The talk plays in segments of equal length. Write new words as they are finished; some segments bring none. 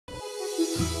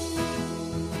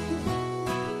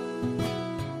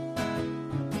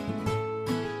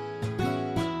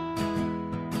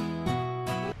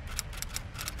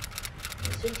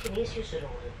So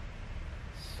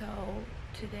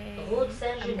today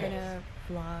I'm gonna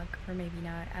vlog, or maybe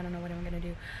not, I don't know what I'm gonna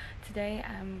do. Today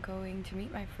I'm going to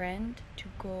meet my friend to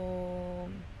go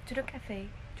to the cafe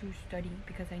to study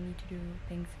because I need to do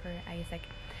things for ISEC,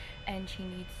 and she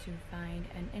needs to find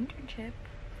an internship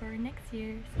for next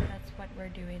year, so that's what we're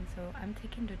doing. So I'm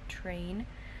taking the train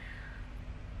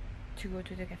to go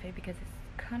to the cafe because it's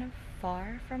kind of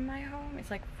far from my home. It's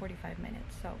like 45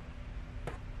 minutes, so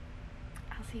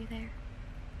I'll see you there.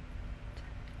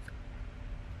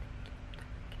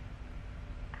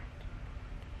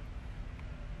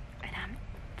 And I'm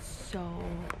so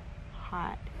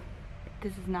hot.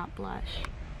 This is not blush.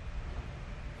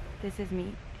 This is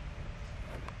me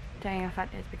telling how fat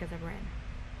it is because I ran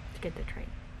to get the train.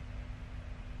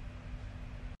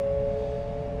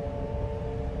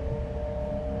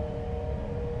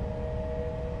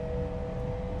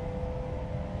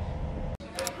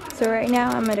 So right now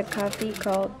I'm at a coffee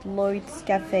called Lloyd's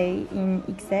Cafe in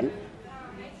Ixelles,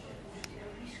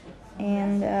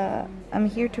 and I'm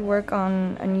here to work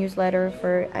on a newsletter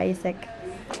for ISEC.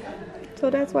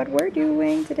 So that's what we're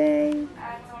doing today.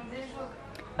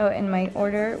 Oh, and my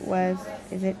order was,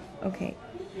 is it okay?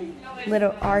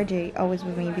 Little RJ always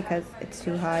with me because it's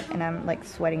too hot and I'm like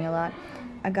sweating a lot.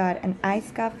 I got an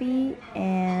iced coffee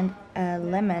and a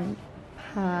lemon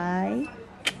pie,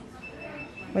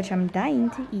 which I'm dying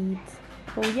to eat.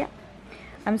 So yeah,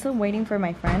 I'm still waiting for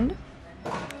my friend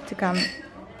to come,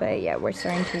 but yeah, we're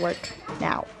starting to work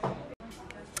now.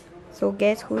 So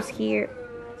guess who's here?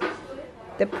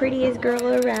 The prettiest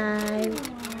girl arrived.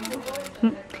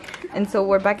 And so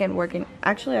we're back at working.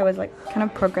 Actually, I was like kind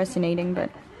of procrastinating, but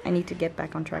I need to get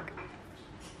back on track.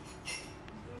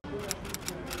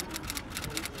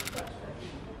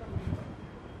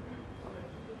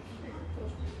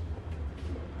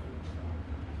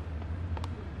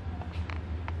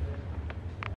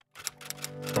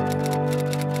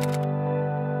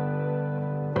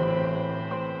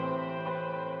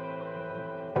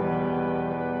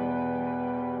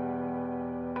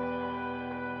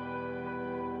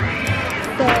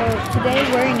 Today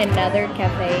we're in another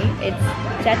cafe. It's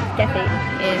Chat Cafe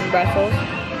in Brussels,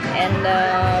 and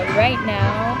right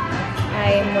now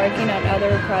I'm working on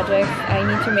other projects. I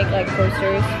need to make like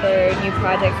posters for new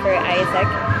projects for ISEC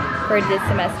for this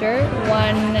semester.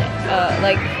 One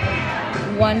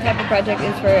type of project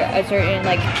is for a certain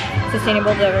like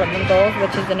sustainable development goals,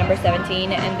 which is the number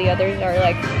 17, and the others are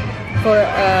like for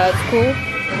school,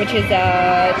 which is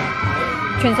a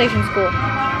translation school.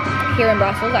 Here in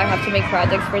Brussels, I have to make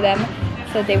projects for them,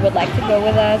 so they would like to go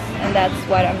with us, and that's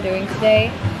what I'm doing today.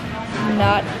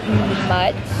 Not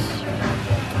much,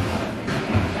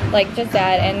 like just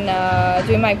that, and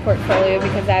doing my portfolio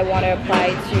because I want to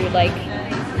apply to like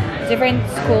different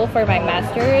school for my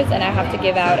master's, and I have to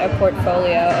give out a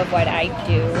portfolio of what I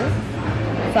do.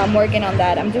 So I'm working on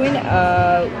that. I'm doing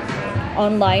a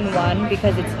online one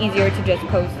because it's easier to just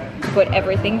put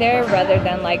everything there rather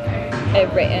than like a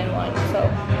written one. So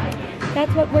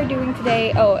that's what we're doing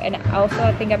today. Oh, and also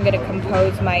I think I'm gonna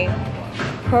compose my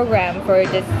program for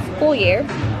this school year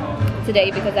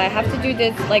today because I have to do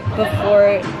this like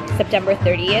before September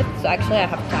 30th, so actually I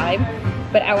have time,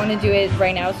 but I want to do it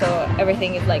right now so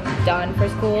everything is like done for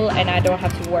school and I don't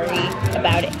have to worry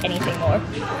about it anything more.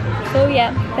 So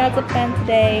yeah, that's the plan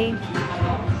today.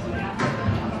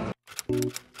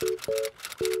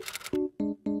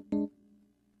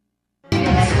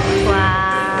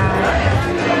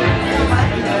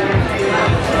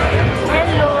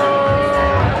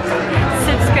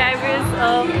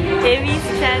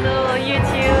 Channel on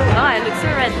YouTube. Oh, I look so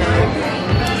random.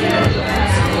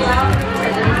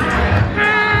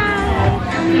 Hi!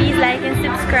 Please like and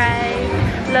subscribe.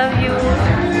 Love you.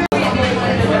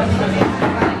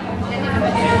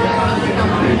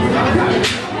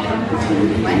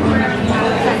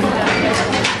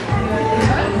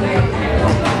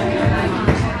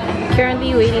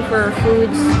 Currently waiting for our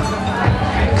foods.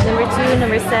 Number 2,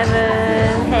 number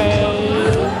 7. Hey!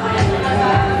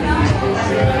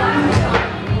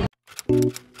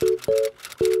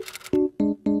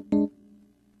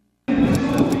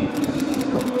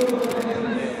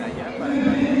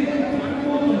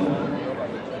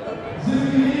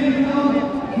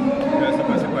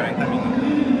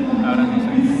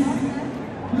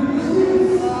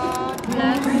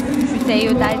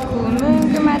 Passeio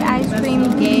Dalcomo, ice cream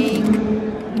cake.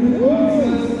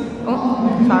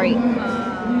 Oh, sorry.